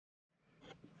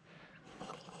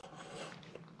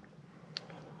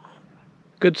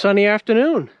Good sunny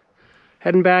afternoon.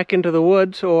 Heading back into the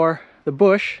woods, or the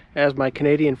bush, as my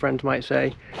Canadian friends might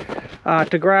say,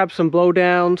 to grab some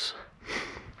blowdowns.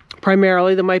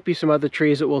 Primarily, there might be some other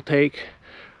trees that we'll take.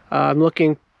 I'm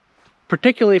looking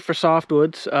particularly for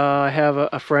softwoods. I have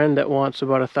a friend that wants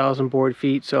about 1,000 board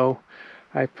feet, so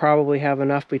I probably have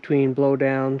enough between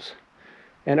blowdowns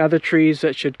and other trees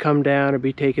that should come down or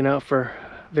be taken out for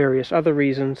various other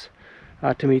reasons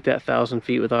to meet that 1,000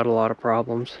 feet without a lot of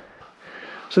problems.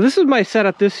 So this is my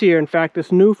setup this year. In fact, it's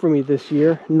new for me this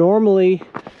year. Normally,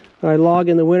 when I log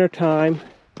in the wintertime,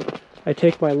 I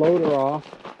take my loader off.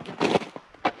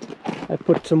 I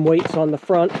put some weights on the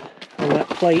front on that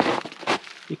plate.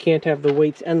 You can't have the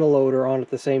weights and the loader on at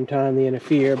the same time, they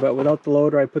interfere, but without the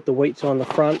loader I put the weights on the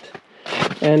front.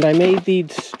 And I made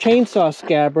these chainsaw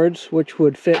scabbards which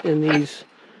would fit in these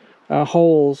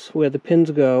holes where the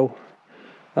pins go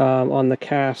on the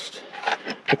cast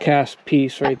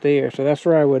piece right there. So that's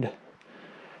where I would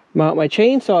mount my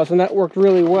chainsaws, and that worked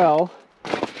really well.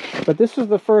 But this is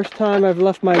the first time I've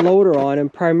left my loader on,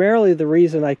 and primarily the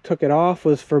reason I took it off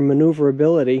was for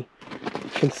maneuverability. You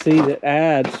can see that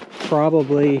adds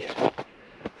probably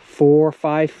 4 or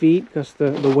 5 feet, because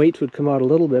the weights would come out a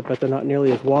little bit, but they're not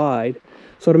nearly as wide.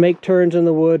 So to make turns in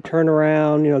the wood, turn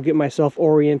around, you know, get myself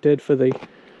oriented for the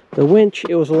winch,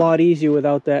 it was a lot easier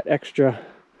without that extra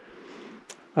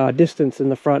distance in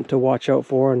the front to watch out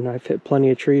for, and I've hit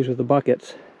plenty of trees with the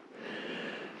buckets.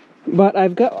 But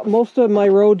I've got most of my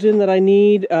roads in that I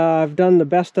need. I've done the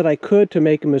best that I could to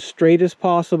make them as straight as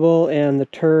possible and the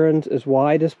turns as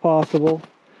wide as possible.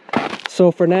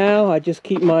 So for now, I just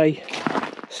keep my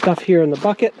stuff here in the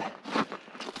bucket.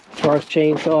 As far as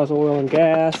chainsaws, oil and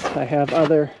gas, I have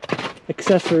other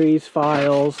accessories,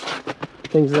 files,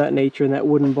 things of that nature in that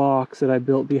wooden box that I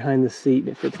built behind the seat.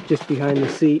 It fits just behind the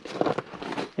seat,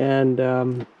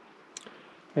 and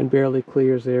barely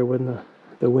clears there when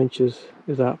the winch is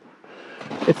up.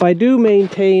 If I do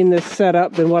maintain this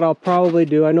setup, then what I'll probably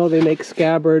do, I know they make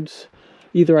scabbards.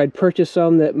 Either I'd purchase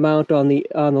some that mount on the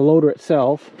loader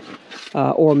itself,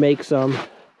 or make some.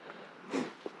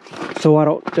 So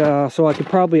I could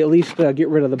probably at least get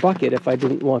rid of the bucket if I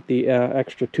didn't want the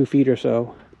extra 2 feet or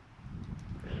so,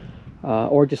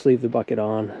 or just leave the bucket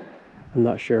on. I'm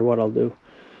not sure what I'll do.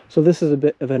 So this is a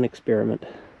bit of an experiment.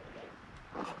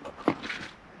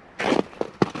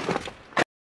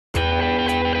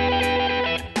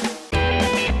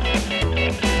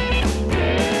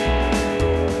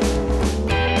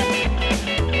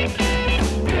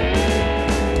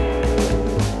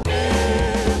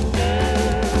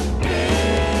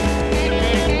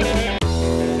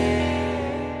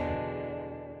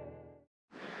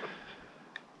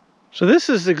 So this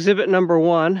is exhibit number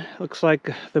 1. Looks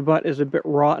like the butt is a bit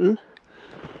rotten,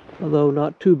 although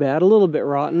not too bad. A little bit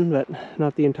rotten, but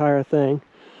not the entire thing.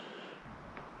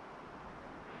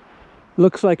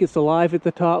 Looks like it's alive at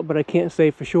the top, but I can't say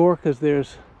for sure because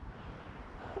there's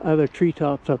other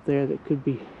treetops up there that could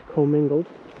be commingled.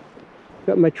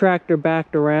 Got my tractor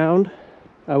backed around.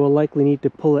 I will likely need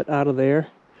to pull it out of there.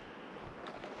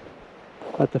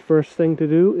 But the first thing to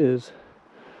do is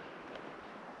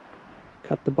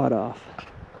cut the butt off.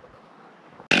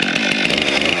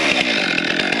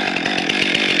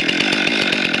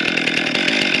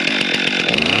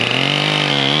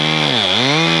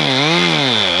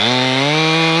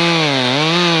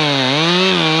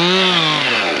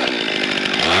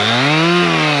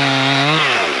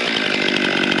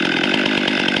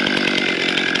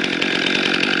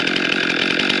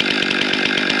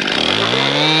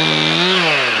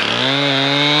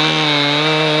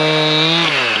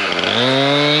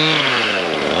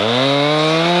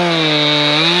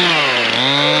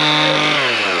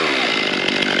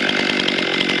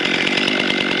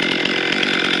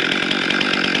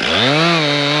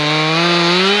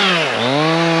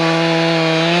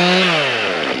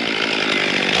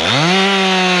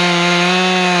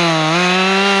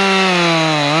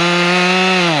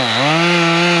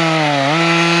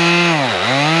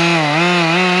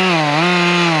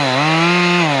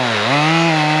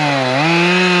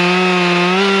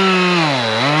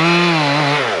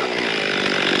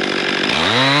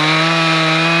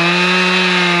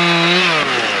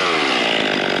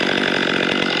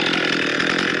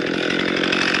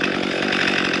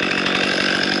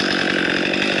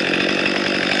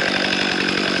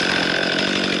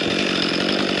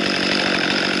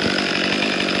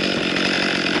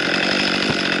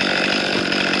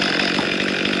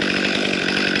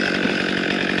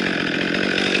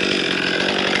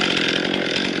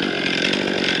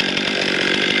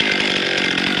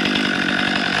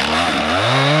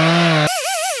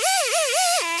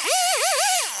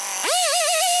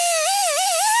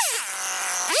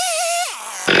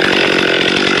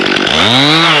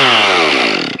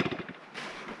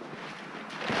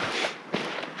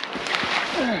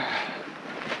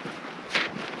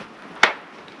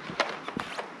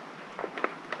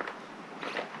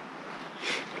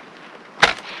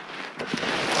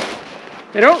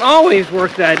 They don't always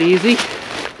work that easy.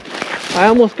 I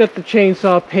almost got the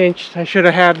chainsaw pinched. I should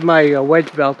have had my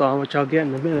wedge belt on, which I'll get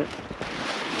in a minute.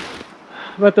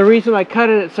 But the reason I cut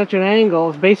it at such an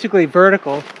angle is basically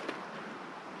vertical,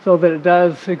 so that it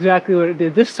does exactly what it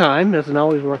did this time. It doesn't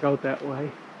always work out that way.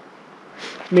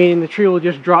 Meaning the tree will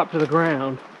just drop to the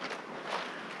ground.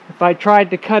 If I tried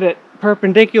to cut it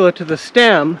perpendicular to the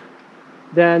stem,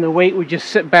 then the weight would just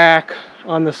sit back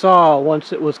on the saw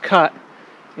once it was cut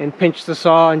and pinch the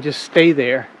saw and just stay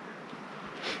there.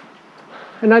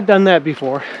 And I've done that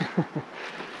before.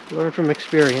 Learn from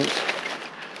experience.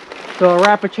 So I'll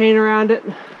wrap a chain around it,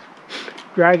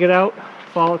 drag it out,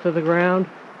 fall it to the ground,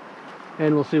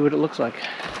 and we'll see what it looks like.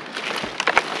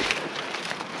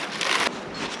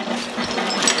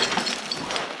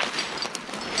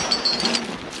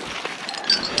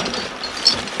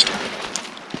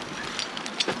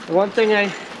 One thing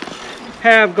I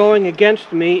have going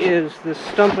against me is this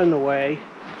stump in the way.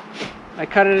 I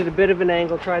cut it at a bit of an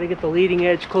angle, try to get the leading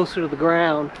edge closer to the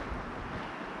ground,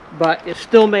 but it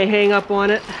still may hang up on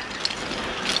it.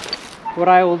 What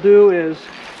I will do is,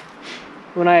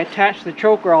 when I attach the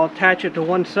choker, I'll attach it to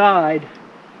one side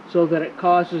so that it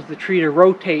causes the tree to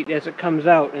rotate as it comes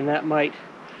out, and that might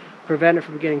prevent it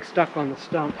from getting stuck on the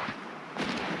stump.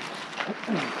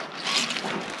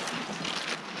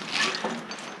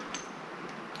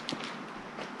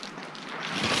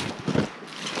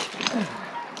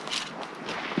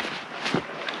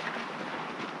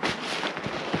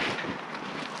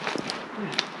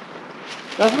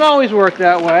 Doesn't always work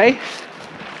that way,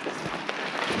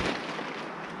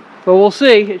 but we'll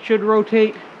see. It should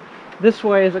rotate this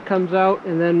way as it comes out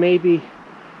and then maybe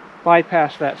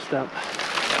bypass that stump.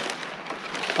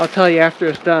 I'll tell you after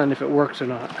it's done if it works or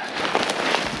not.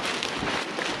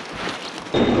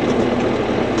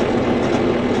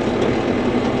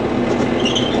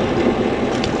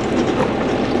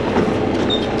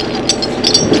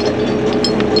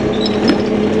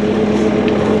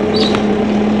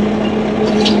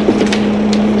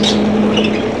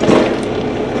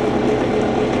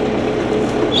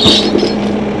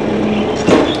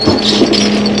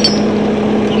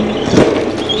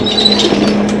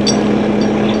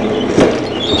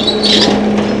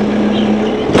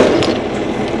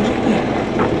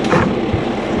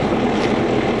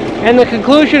 And the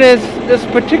conclusion is this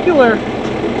particular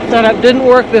setup didn't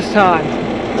work this time.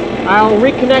 I'll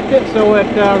reconnect it so it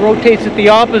rotates it the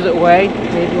opposite way.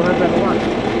 Maybe we'll have better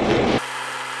luck.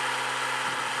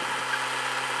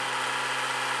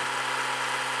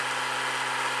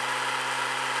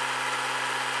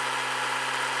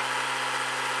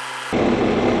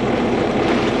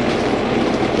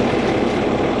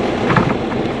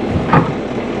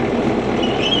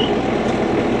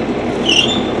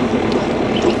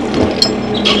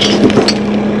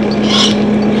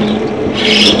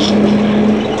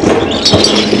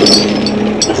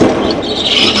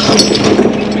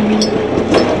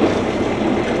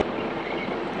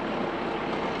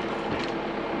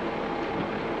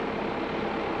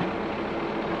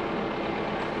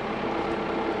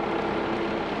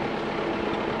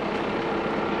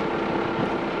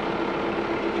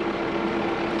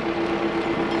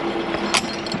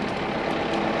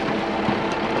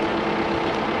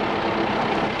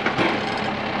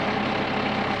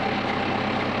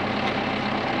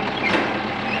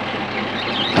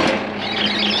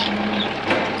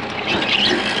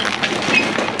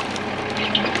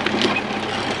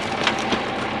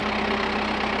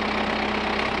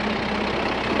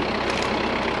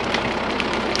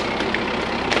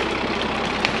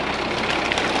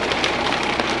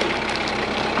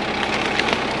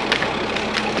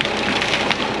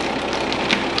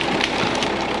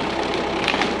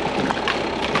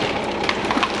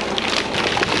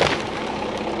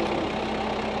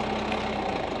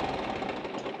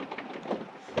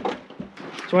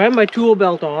 So I have my tool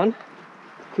belt on,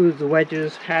 includes the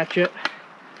wedges, hatchet,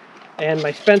 and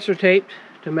my Spencer tape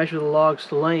to measure the logs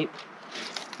to length.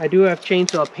 I do have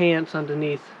chainsaw pants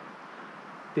underneath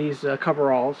these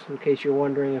coveralls, in case you're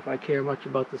wondering if I care much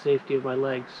about the safety of my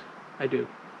legs. I do.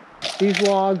 These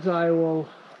logs I will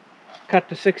cut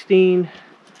to 16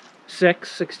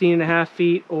 and a half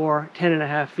feet, or 10 and a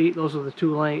half feet. Those are the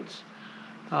two lengths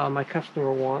my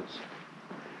customer wants.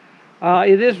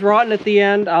 It is rotten at the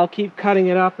end. I'll keep cutting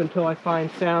it up until I find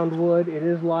sound wood. It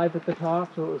is live at the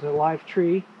top, so it was a live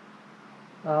tree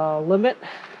limit.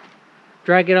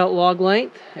 Drag it out log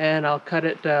length, and I'll cut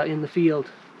it in the field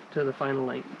to the final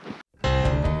length.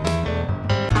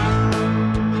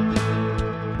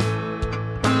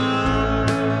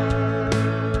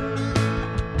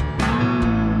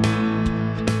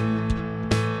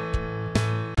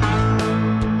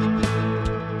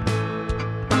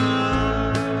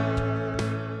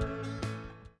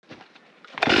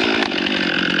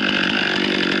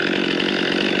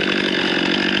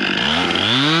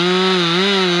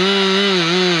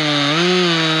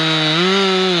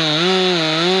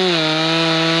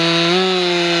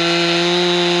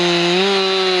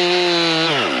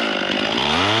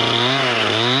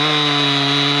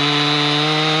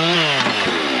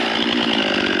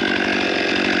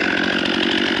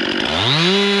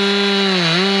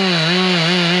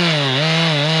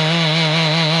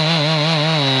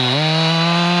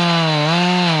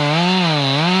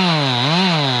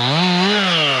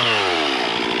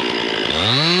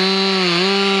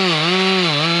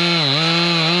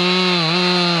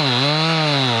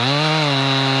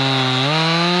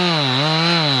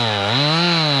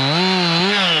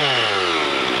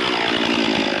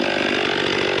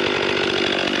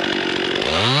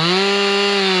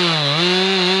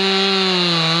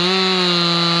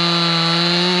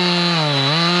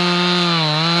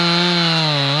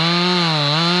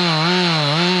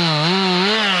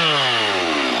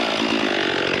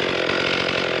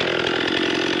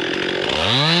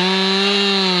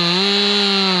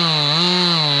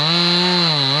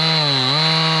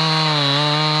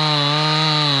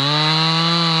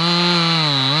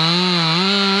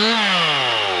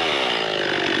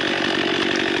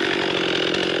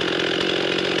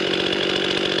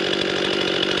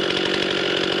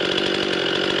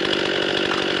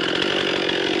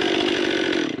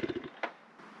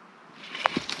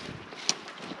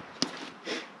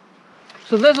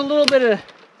 So there's a little bit of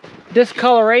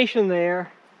discoloration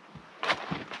there,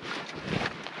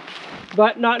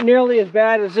 but not nearly as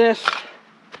bad as this,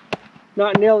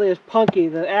 not nearly as punky.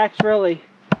 The axe really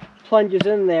plunges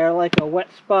in there like a wet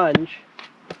sponge,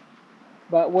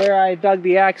 but where I dug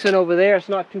the axe in over there, it's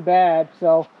not too bad.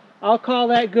 So I'll call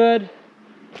that good.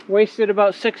 Wasted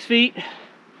about 6 feet,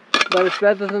 but it's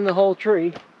better than the whole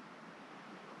tree.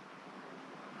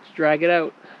 Let's drag it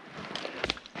out.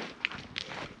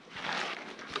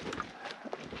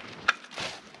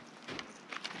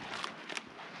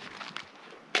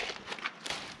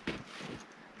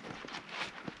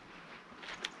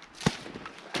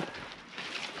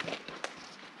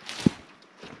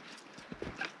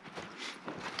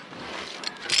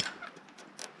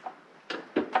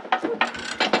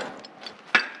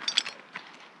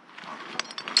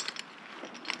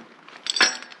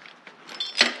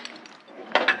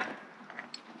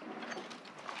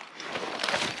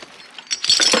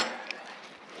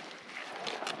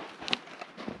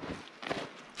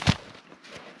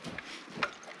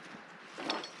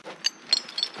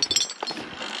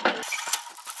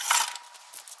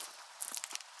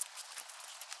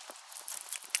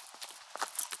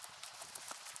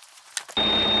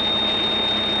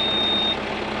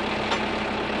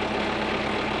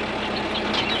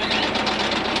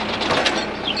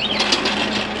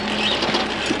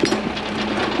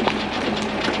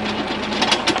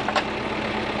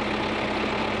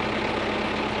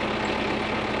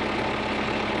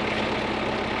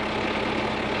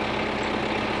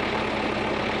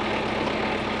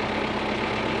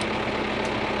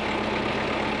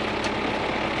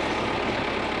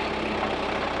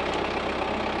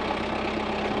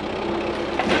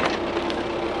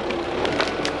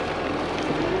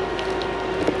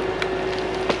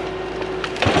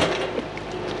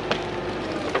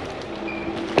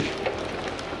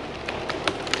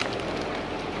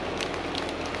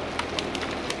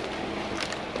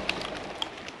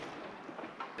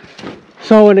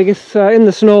 So when it gets in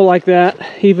the snow like that,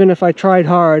 even if I tried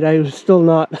hard, I would still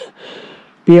not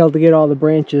be able to get all the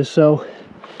branches. So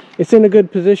it's in a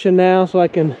good position now, so I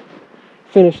can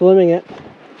finish limbing it.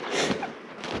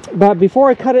 But before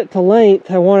I cut it to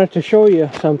length, I wanted to show you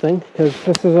something, because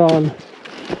this is on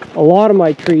a lot of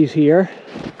my trees here.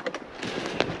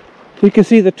 You can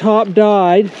see the top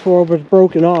died before it was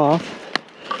broken off.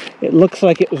 It looks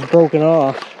like it was broken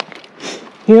off.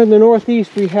 Here in the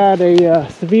Northeast, we had a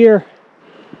severe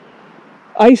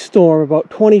ice storm about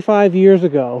 25 years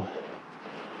ago,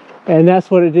 and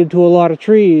that's what it did to a lot of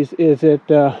trees, is it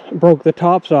broke the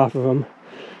tops off of them.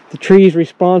 The tree's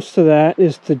response to that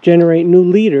is to generate new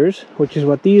leaders, which is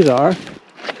what these are.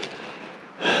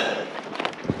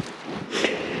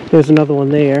 There's another one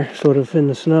there, sort of in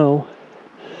the snow.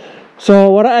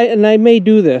 So I may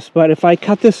do this, but if I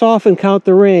cut this off and count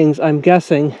the rings, I'm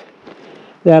guessing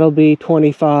that'll be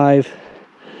 25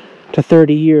 to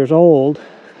 30 years old.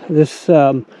 This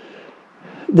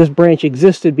branch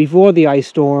existed before the ice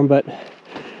storm, but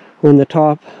when the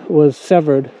top was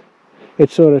severed,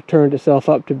 it sort of turned itself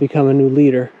up to become a new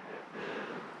leader.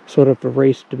 Sort of a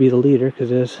race to be the leader,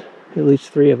 because there's at least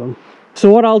 3 of them. So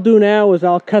what I'll do now is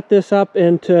I'll cut this up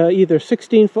into either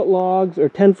 16-foot logs or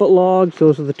 10-foot logs.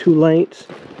 Those are the 2 lengths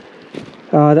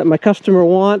that my customer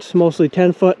wants, mostly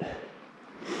 10-foot.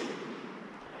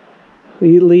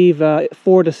 We leave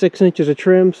 4 to 6 inches of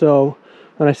trim, so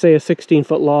when I say a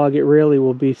 16-foot log, it really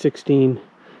will be 16.6,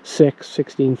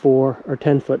 16.4, or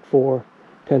 10-foot 4,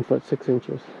 10-foot 6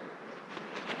 inches.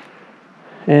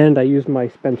 And I use my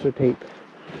Spencer tape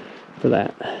for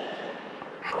that.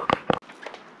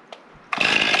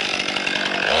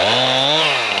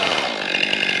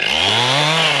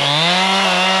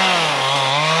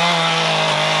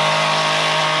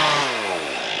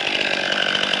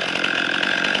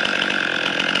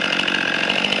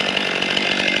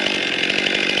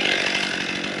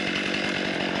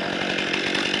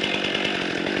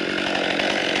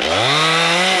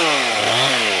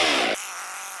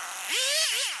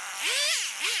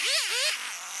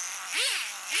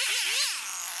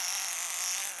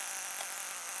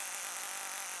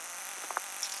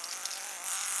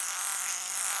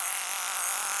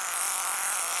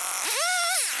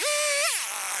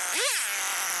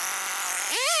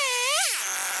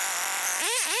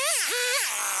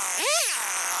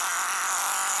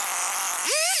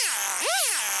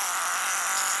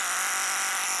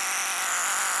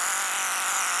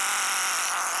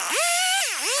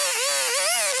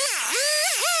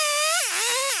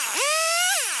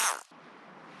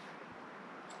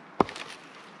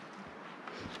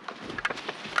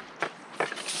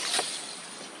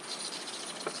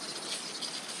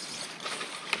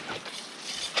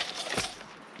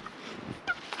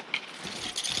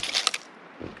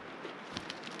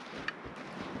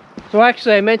 So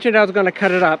actually I mentioned I was going to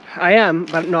cut it up. I am,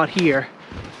 but not here.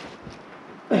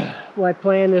 My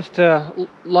plan is to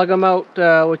lug them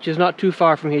out, which is not too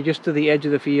far from here, just to the edge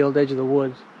of the field, edge of the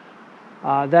woods.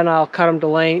 Then I'll cut them to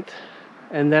length,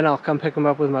 and then I'll come pick them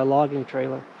up with my logging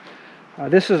trailer.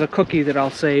 This is a cookie that I'll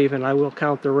save, and I will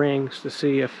count the rings to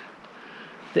see if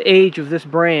the age of this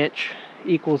branch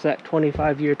equals that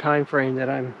 25-year time frame that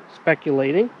I'm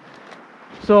speculating.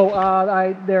 So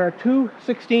there are two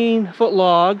 16-foot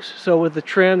logs, so with the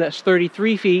trim that's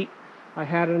 33 feet. I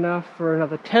had enough for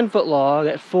another 10-foot log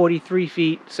at 43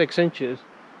 feet 6 inches.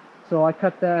 So I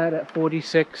cut that at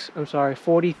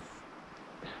 43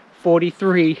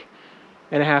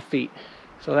 and a half feet.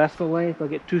 So that's the length. I'll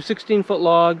get two 16-foot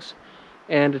logs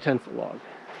and a 10-foot log.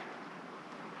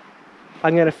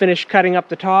 I'm going to finish cutting up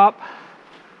the top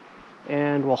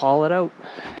and we'll haul it out.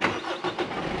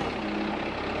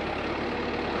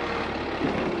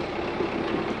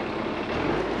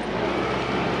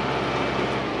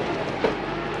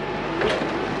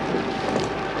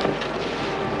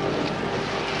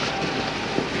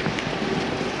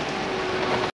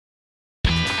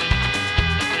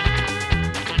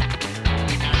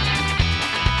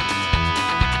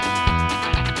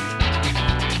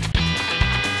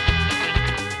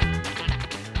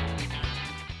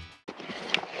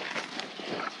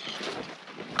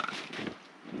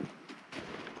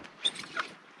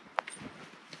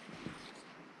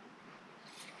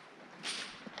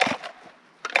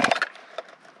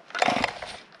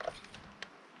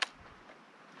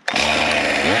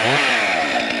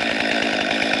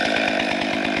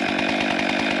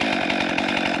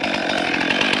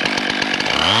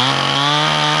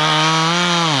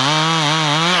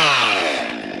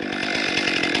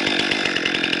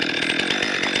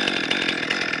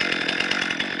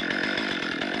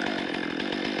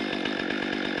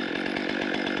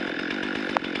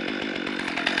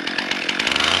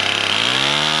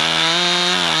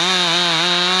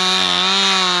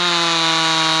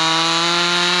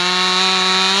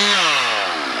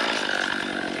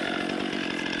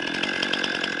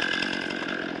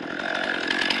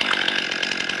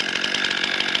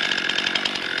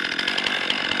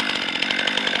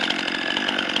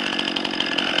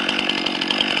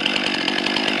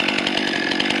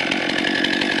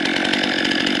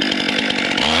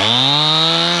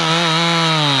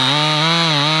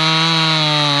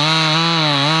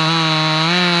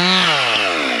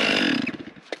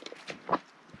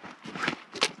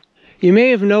 You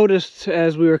may have noticed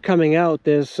as we were coming out,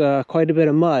 there's quite a bit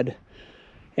of mud.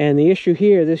 And the issue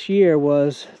here this year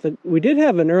was that we did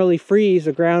have an early freeze,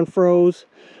 the ground froze,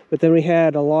 but then we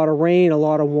had a lot of rain, a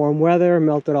lot of warm weather,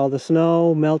 melted all the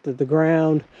snow, melted the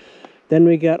ground. Then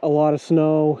we got a lot of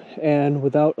snow, and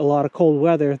without a lot of cold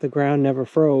weather, the ground never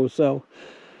froze. So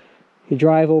you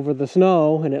drive over the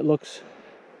snow and it looks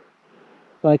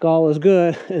like all is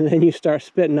good, and then you start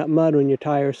spitting up mud when your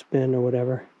tires spin or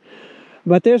whatever.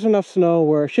 But there's enough snow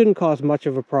where it shouldn't cause much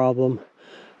of a problem.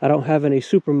 I don't have any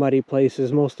super muddy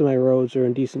places. Most of my roads are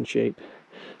in decent shape.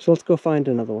 So let's go find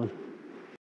another one.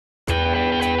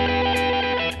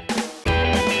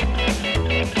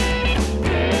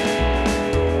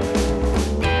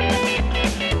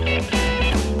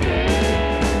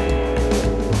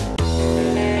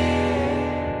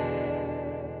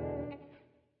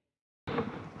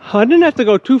 I didn't have to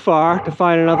go too far to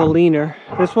find another leaner.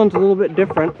 This one's a little bit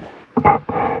different.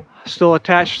 Still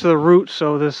attached to the roots,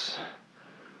 so there's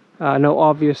no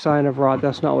obvious sign of rot.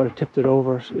 That's not what it tipped it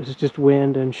over. It's just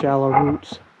wind and shallow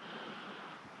roots.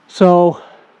 So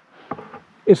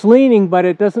it's leaning, but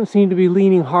it doesn't seem to be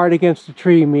leaning hard against the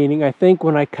tree, meaning I think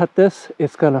when I cut this,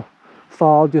 it's gonna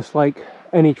fall just like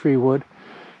any tree would.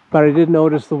 But I did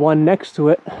notice the one next to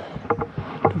it,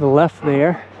 to the left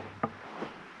there,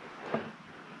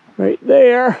 right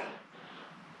there,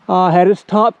 had its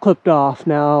top clipped off.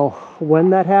 Now,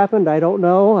 when that happened, I don't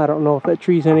know. I don't know if that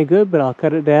tree's any good, but I'll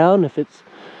cut it down. If it's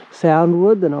sound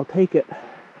wood, then I'll take it.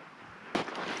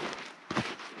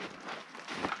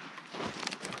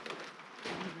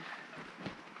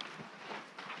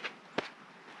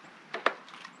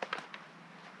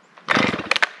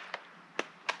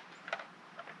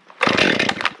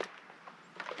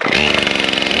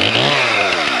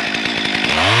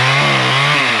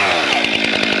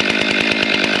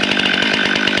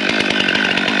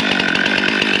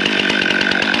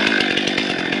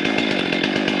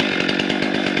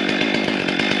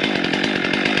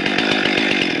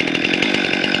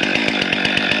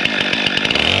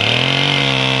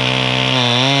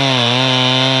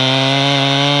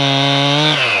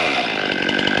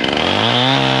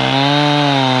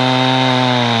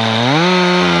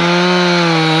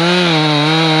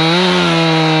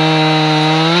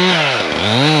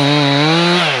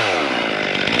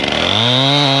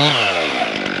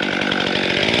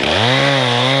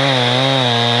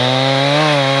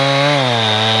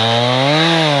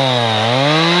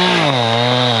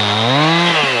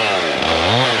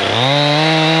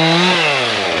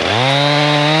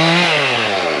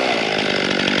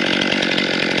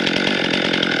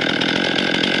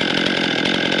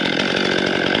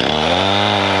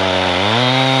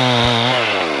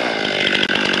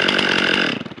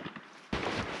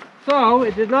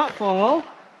 it did not fall.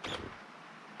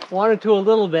 Wanted to a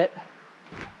little bit.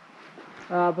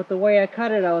 But the way I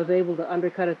cut it, I was able to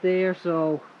undercut it there,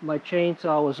 so my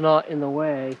chainsaw was not in the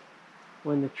way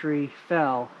when the tree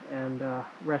fell and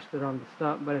rested on the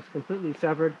stump, but it's completely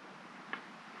severed.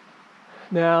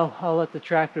 Now I'll let the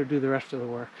tractor do the rest of the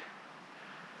work.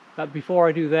 But before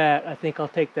I do that, I think I'll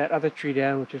take that other tree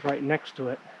down, which is right next to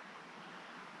it,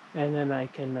 and then I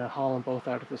can haul them both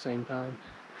out at the same time.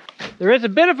 There is a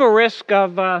bit of a risk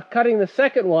of cutting the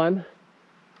second one.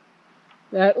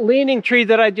 That leaning tree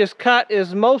that I just cut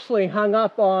is mostly hung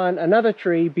up on another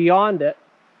tree beyond it,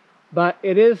 but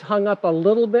it is hung up a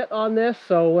little bit on this,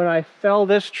 so when I fell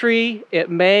this tree, it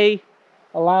may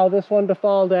allow this one to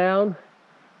fall down.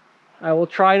 I will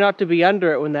try not to be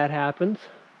under it when that happens.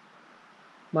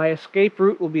 My escape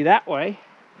route will be that way.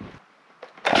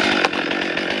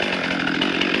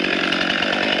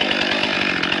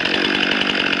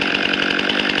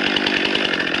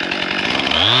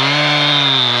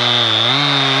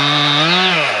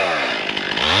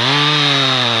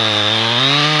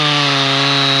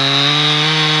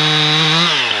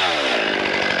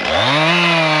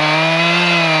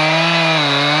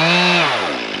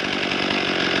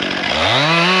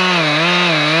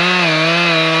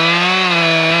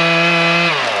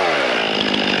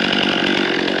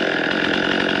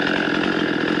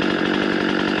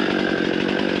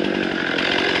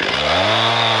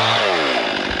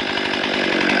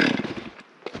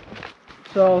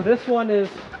 So this one is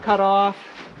cut off.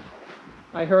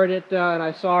 I heard it and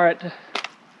I saw it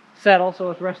settle,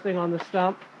 so it's resting on the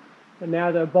stump. But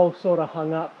now they're both sort of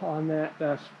hung up on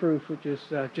that spruce, which is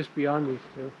just beyond these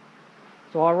two.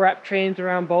 So I'll wrap chains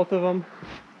around both of them.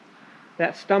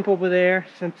 That stump over there,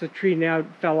 since the tree now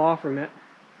fell off from it,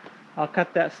 I'll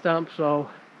cut that stump so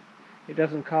it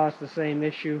doesn't cause the same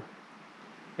issue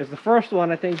as the first one.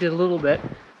 I think did a little bit,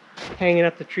 hanging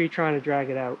up the tree trying to drag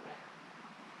it out.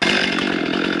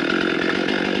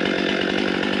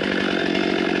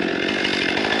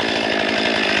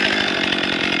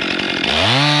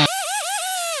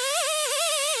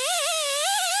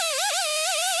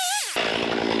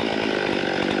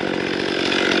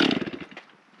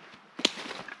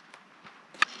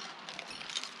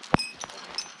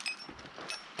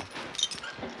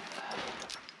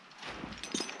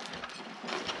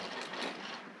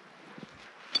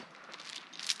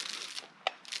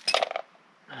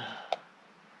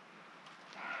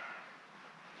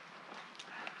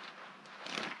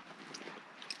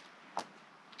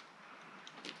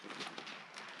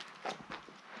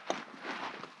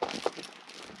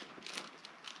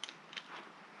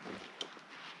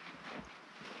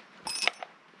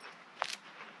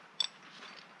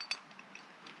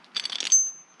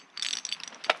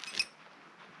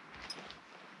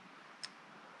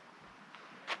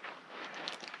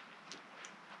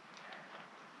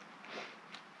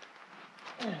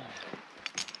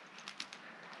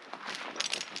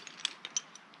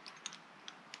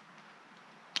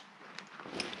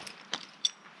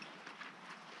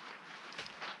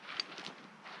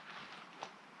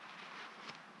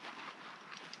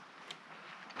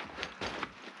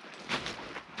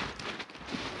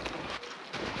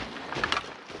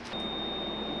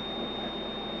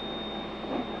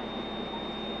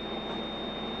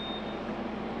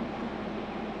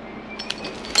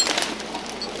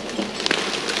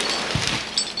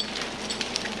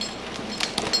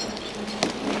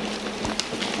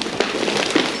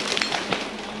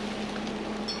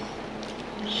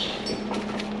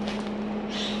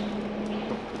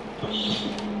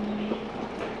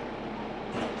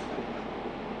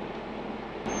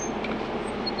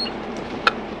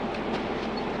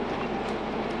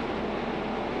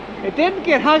 It didn't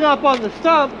get hung up on the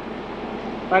stump,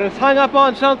 but it's hung up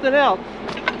on something else.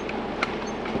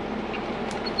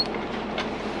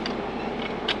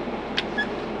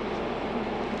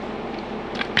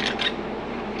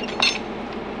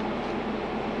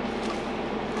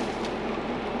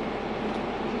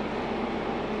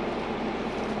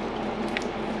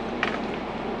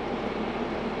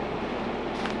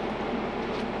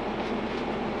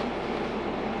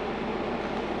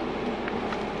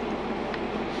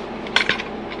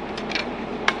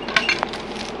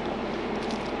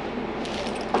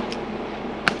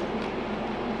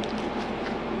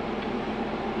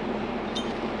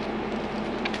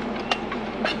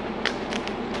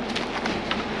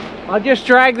 I'll just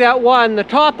drag that one, the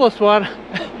topless one.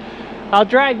 I'll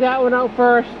drag that one out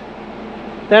first,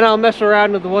 then I'll mess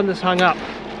around with the one that's hung up.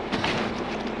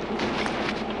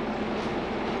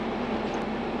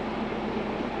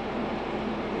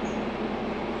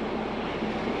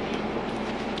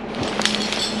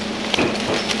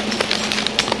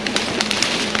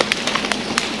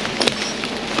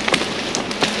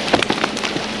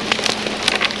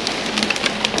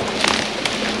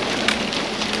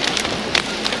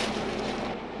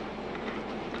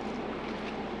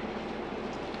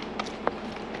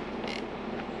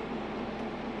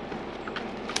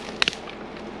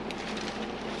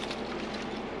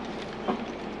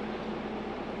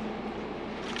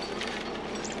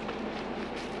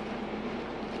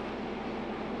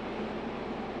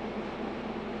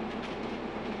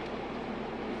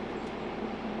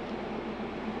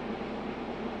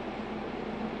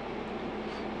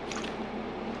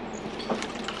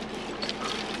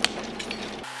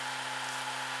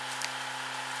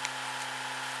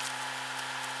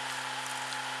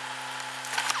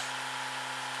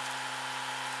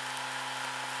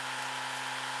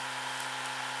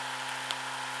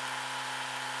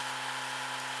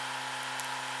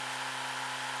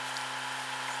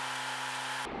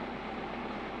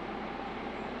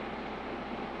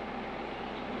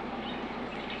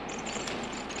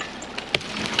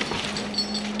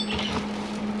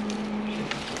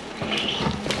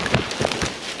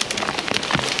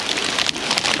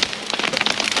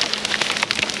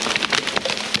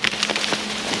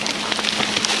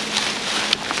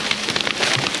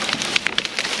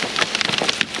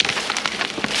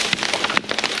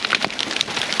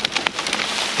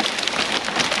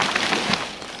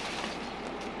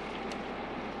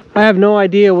 have no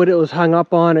idea what it was hung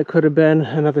up on. It could have been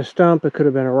another stump, it could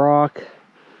have been a rock,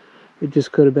 it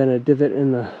just could have been a divot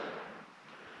in the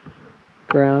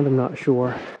ground, I'm not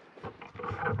sure.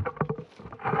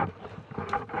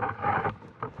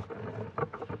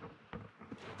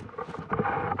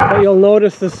 But you'll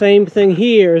notice the same thing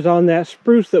here is on that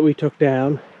spruce that we took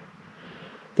down.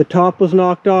 The top was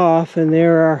knocked off and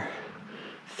there are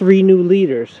 3 new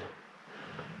leaders.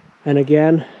 And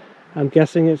again, I'm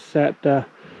guessing it's that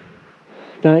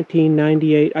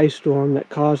 1998 ice storm that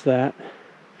caused that.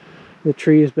 The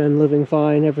tree has been living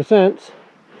fine ever since.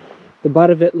 The butt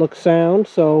of it looks sound,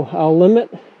 so I'll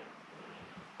limit,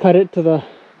 cut it to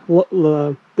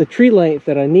the tree length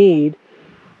that I need,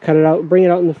 cut it out, bring it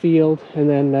out in the field, and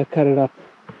then cut it up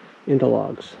into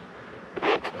logs.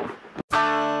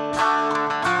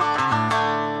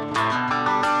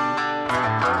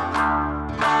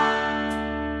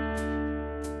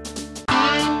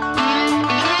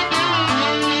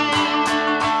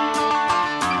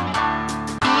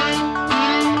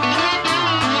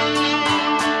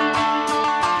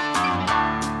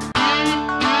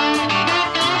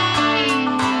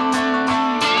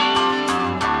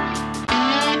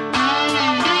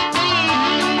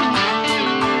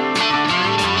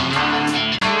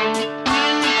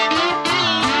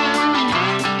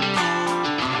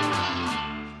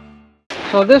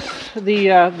 So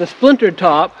the splintered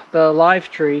top, the live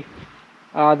tree,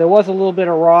 there was a little bit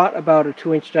of rot, about a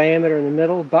 2-inch diameter in the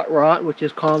middle, butt rot, which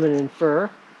is common in fir.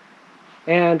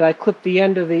 And I clipped the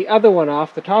end of the other one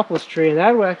off, the topless tree, and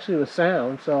that actually was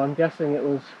sound, so I'm guessing it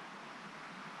was,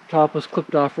 top was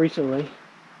clipped off recently.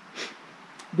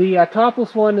 The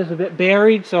topless one is a bit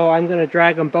buried, so I'm going to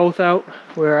drag them both out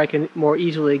where I can more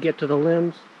easily get to the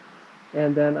limbs.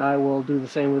 And then I will do the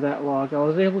same with that log. I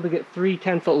was able to get 3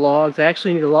 10-foot logs. I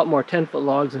actually need a lot more 10-foot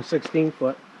logs than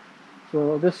 16-foot.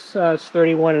 So this is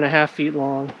 31.5 feet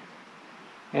long.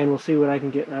 And we'll see what I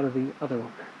can get out of the other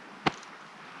one.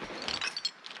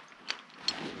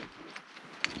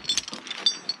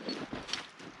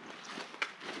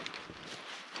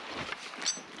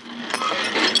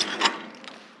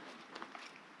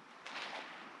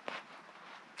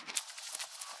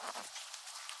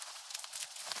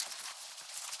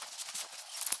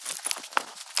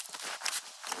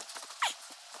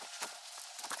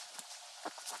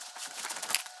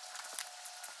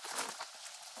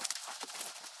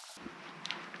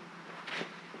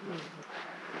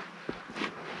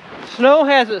 Snow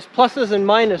has its pluses and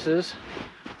minuses.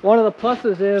 One of the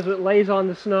pluses is it lays on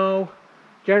the snow.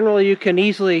 Generally you can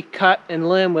easily cut and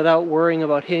limb without worrying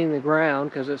about hitting the ground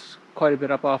because it's quite a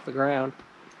bit up off the ground.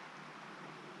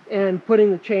 And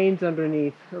putting the chains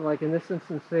underneath, like in this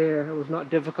instance there, it was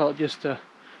not difficult just to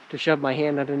shove my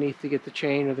hand underneath to get the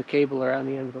chain or the cable around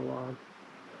the end of the log.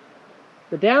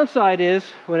 The downside is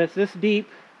when it's this deep,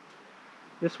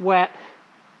 this wet,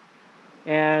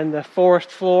 and the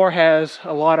forest floor has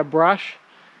a lot of brush,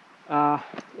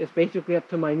 it's basically up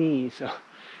to my knees, so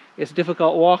it's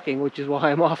difficult walking, which is why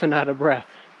I'm often out of breath.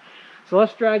 So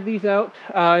let's drag these out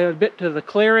a bit to the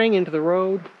clearing, into the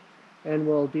road, and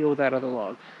we'll deal with that other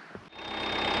log.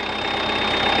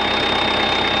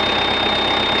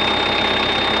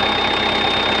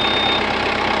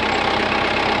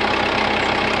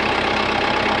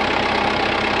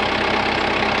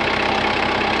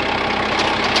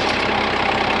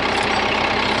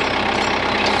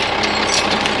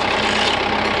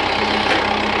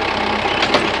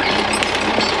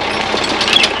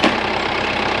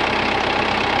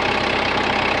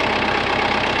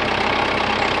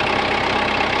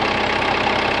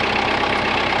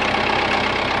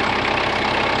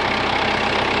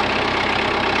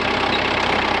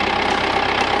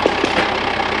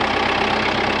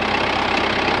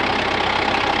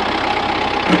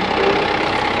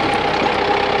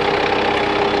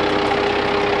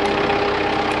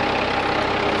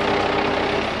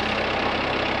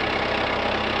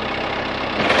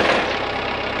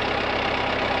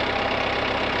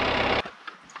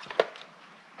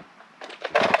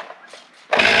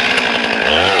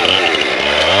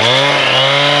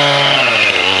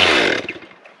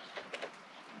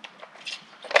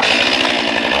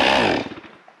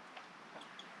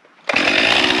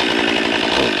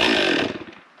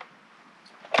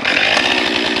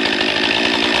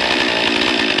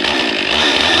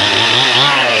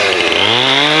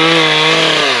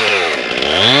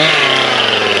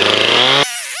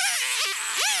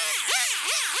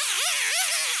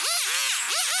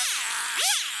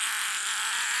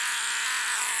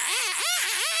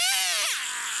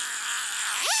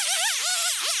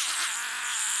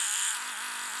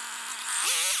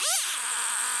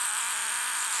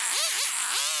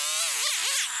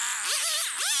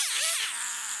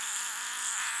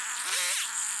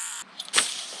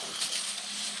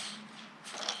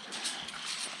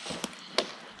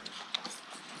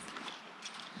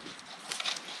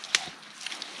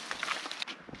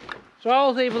 So I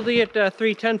was able to get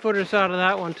 3 10-footers out of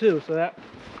that one too. So that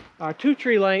are 2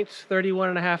 tree lengths,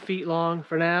 31.5 feet long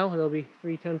for now. There'll be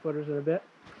 3 10-footers in a bit.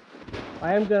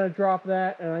 I am going to drop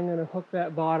that, and I'm going to hook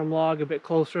that bottom log a bit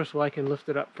closer so I can lift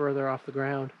it up further off the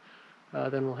ground.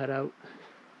 Then we'll head out.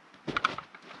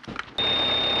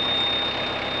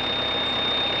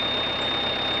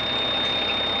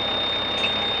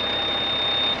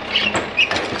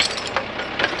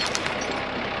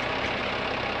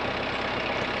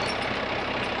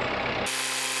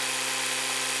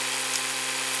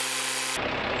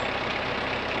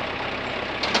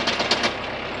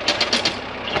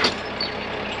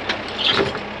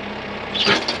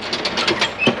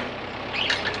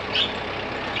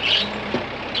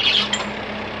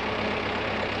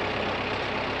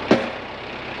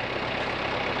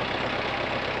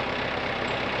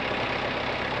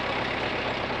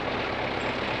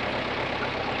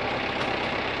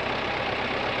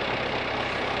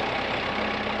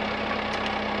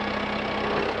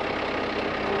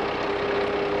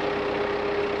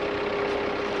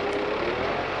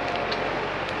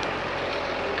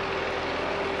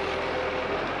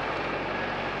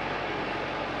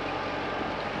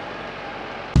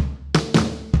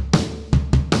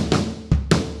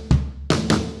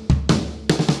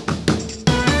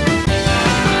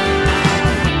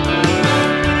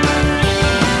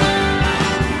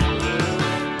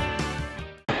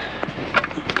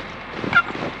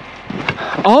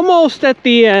 Almost at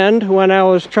the end, when I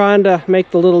was trying to make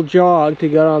the little jog to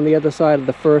get on the other side of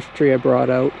the first tree I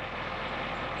brought out,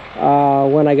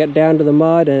 when I got down to the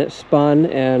mud and it spun,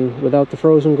 and without the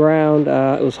frozen ground,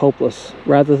 it was hopeless.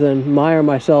 Rather than mire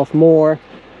myself more,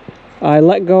 I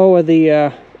let go of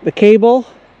the cable.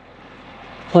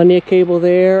 Plenty of cable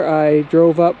there. I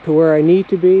drove up to where I need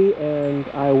to be, and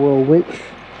I will winch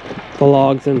the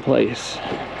logs in place.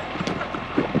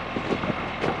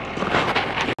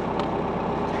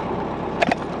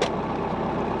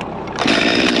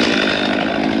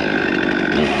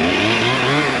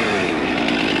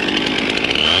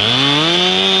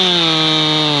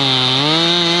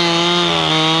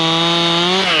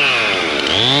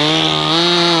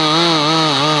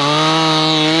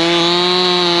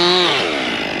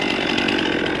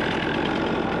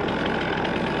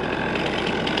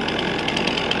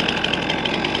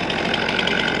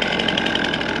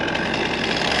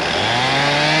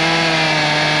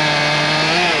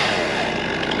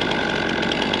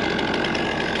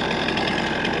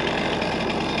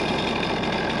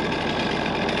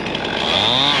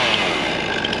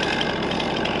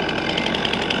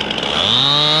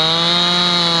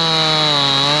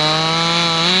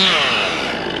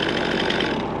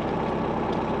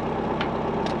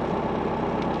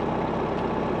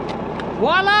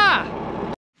 Voila!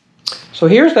 So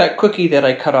here's that cookie that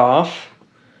I cut off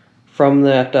from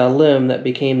that limb that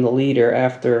became the leader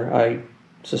after I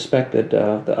suspected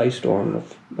the ice storm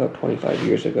of about 25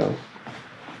 years ago.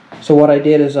 So what I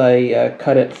did is I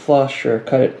cut it flush, or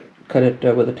cut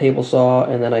it with a table saw,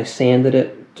 and then I sanded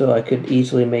it so I could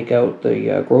easily make out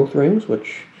the growth rings,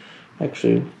 which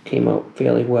actually came out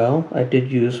fairly well. I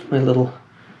did use my little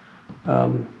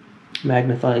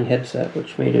magnifying headset,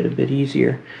 which made it a bit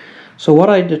easier. So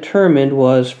what I determined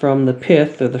was, from the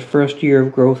pith, or the first year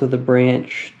of growth of the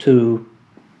branch, to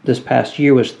this past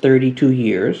year was 32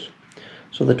 years.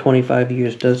 So the 25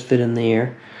 years does fit in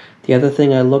there. The other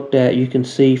thing I looked at, you can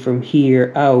see from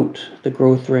here out, the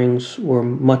growth rings were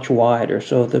much wider.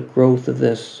 So the growth of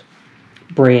this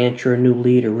branch or new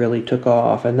leader really took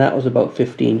off, and that was about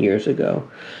 15 years ago.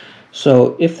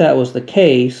 So if that was the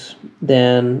case,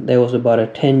 then there was about a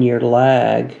 10-year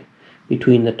lag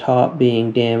between the top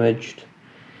being damaged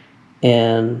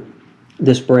and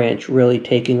this branch really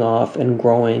taking off and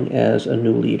growing as a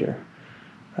new leader.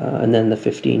 And then the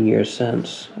 15 years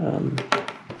since,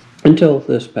 until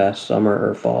this past summer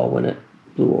or fall when it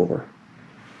blew over.